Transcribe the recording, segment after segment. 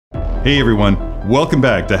Hey everyone, welcome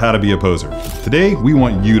back to How to Be a Poser. Today we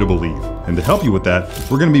want you to believe, and to help you with that,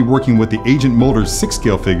 we're going to be working with the Agent Mulder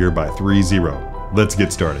 6-scale figure by Threezero. Let's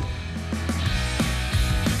get started.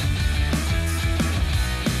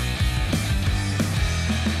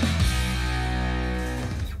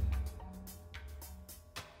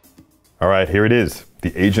 All right, here it is,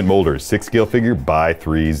 the Agent Mulder 6-scale figure by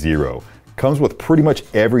Threezero. Comes with pretty much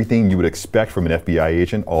everything you would expect from an FBI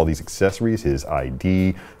agent, all these accessories, his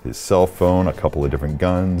ID, his cell phone, a couple of different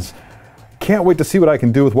guns. Can't wait to see what I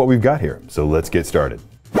can do with what we've got here, so let's get started.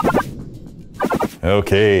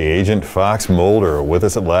 Okay, Agent Fox Mulder with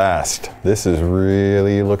us at last. This is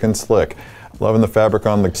really looking slick. Loving the fabric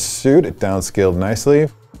on the suit, it downscaled nicely.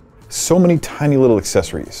 So many tiny little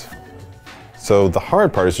accessories. So the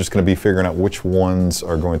hard part is just going to be figuring out which ones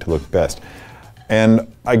are going to look best.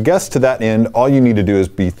 And I guess to that end, all you need to do is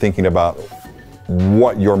be thinking about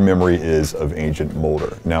what your memory is of Agent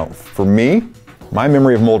Mulder. Now, for me, my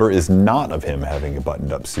memory of Mulder is not of him having a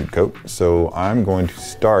buttoned up suit coat, so I'm going to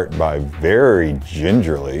start by very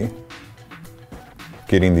gingerly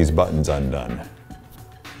getting these buttons undone.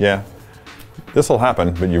 Yeah, this will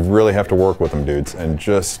happen, but you really have to work with them, dudes, and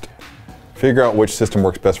just figure out which system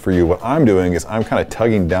works best for you. What I'm doing is I'm kind of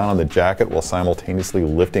tugging down on the jacket while simultaneously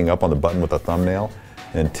lifting up on the button with a thumbnail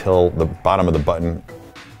until the bottom of the button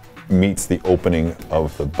meets the opening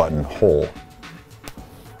of the button hole.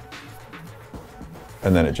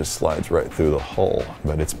 And then it just slides right through the hole,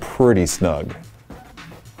 but it's pretty snug.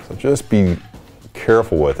 So just be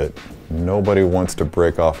careful with it. Nobody wants to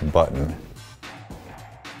break off a button.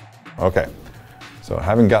 Okay. So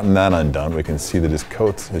having gotten that undone, we can see that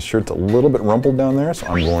his shirt's a little bit rumpled down there, so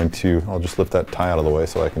I'll just lift that tie out of the way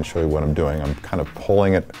so I can show you what I'm doing. I'm kind of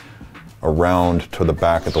pulling it around to the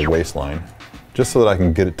back at the waistline, just so that I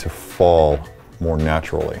can get it to fall more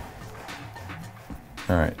naturally.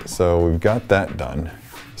 All right, so we've got that done.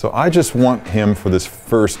 So I just want him for this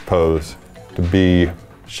first pose to be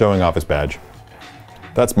showing off his badge.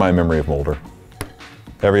 That's my memory of Mulder.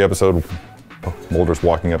 Every episode, Mulder's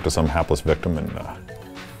walking up to some hapless victim and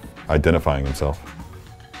identifying himself.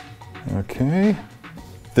 Okay.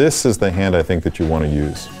 This is the hand I think that you want to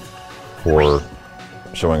use for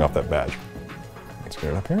showing off that badge. Let's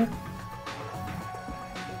get it up here.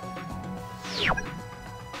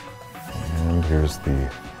 And here's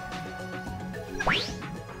the...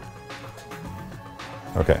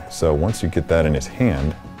 Okay, so once you get that in his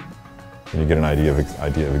hand, you get an idea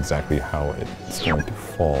of exactly how it's going to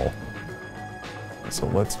fall. So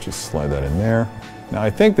let's just slide that in there. Now I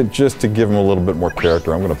think that just to give him a little bit more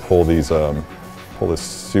character, I'm going to pull this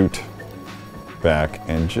suit back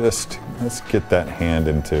and just, let's get that hand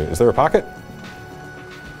into, is there a pocket?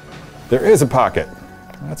 There is a pocket.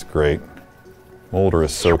 That's great. Mulder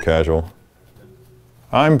is so casual.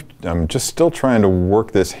 I'm just still trying to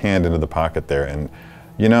work this hand into the pocket there, and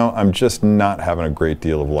you know, I'm just not having a great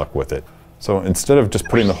deal of luck with it. So instead of just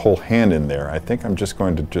putting the whole hand in there, I think I'm just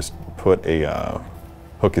going to just put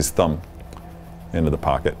hook his thumb into the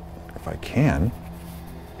pocket, if I can.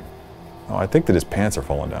 Oh, I think that his pants are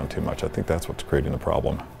falling down too much. I think that's what's creating the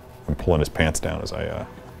problem. I'm pulling his pants down as I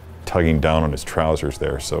tugging down on his trousers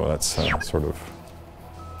there, so that's sort of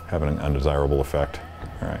having an undesirable effect.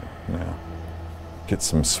 All right, now get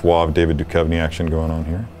some suave David Duchovny action going on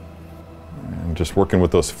here. And just working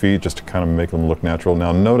with those feet just to kind of make them look natural.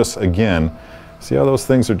 Now notice again, see how those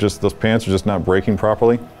pants are just not breaking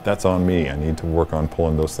properly? That's on me. I need to work on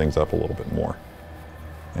pulling those things up a little bit more.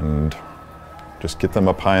 And just get them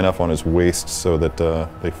up high enough on his waist so that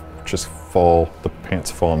they just fall, the pants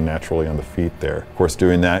fall naturally on the feet there. Of course,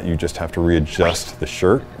 doing that, you just have to readjust the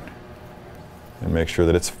shirt and make sure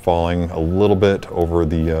that it's falling a little bit over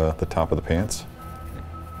the top of the pants.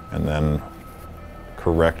 And then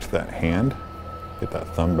correct that hand. Get that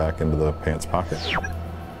thumb back into the pants pocket.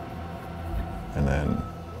 And then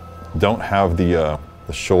don't have the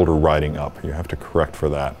shoulder riding up. You have to correct for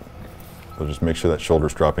that. So just make sure that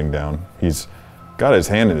shoulder's dropping down. He's got his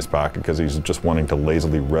hand in his pocket because he's just wanting to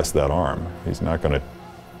lazily rest that arm. He's not going to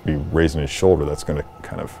be raising his shoulder. That's going to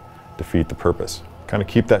kind of defeat the purpose. Kind of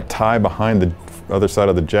keep that tie behind the other side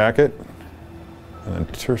of the jacket and then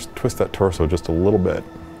twist that torso just a little bit.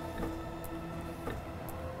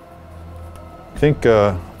 Think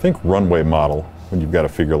runway model when you've got a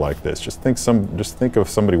figure like this. Just think of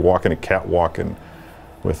somebody walking a catwalk and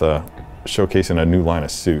showcasing a new line of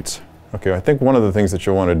suits. Okay, I think one of the things that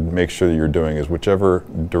you'll want to make sure that you're doing is whichever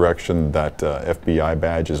direction that FBI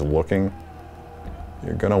badge is looking,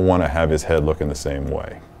 you're going to want to have his head looking the same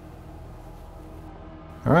way.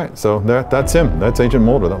 All right, so that's him. That's Agent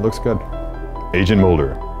Mulder. That looks good. Agent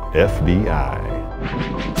Mulder, FBI.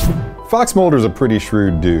 Fox Mulder's a pretty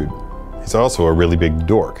shrewd dude. He's also a really big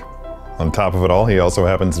dork. On top of it all, he also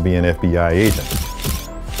happens to be an FBI agent.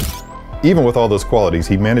 Even with all those qualities,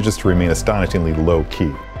 he manages to remain astonishingly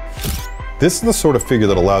low-key. This is the sort of figure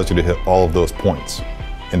that allows you to hit all of those points,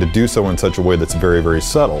 and to do so in such a way that's very, very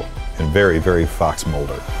subtle and very, very Fox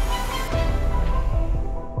Mulder.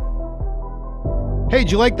 Hey,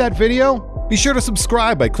 did you like that video? Be sure to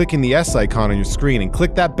subscribe by clicking the S icon on your screen and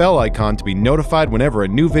click that bell icon to be notified whenever a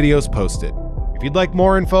new video is posted. If you'd like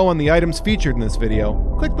more info on the items featured in this video,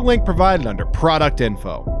 click the link provided under Product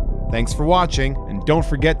Info. Thanks for watching, and don't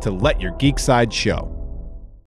forget to let your geek side show.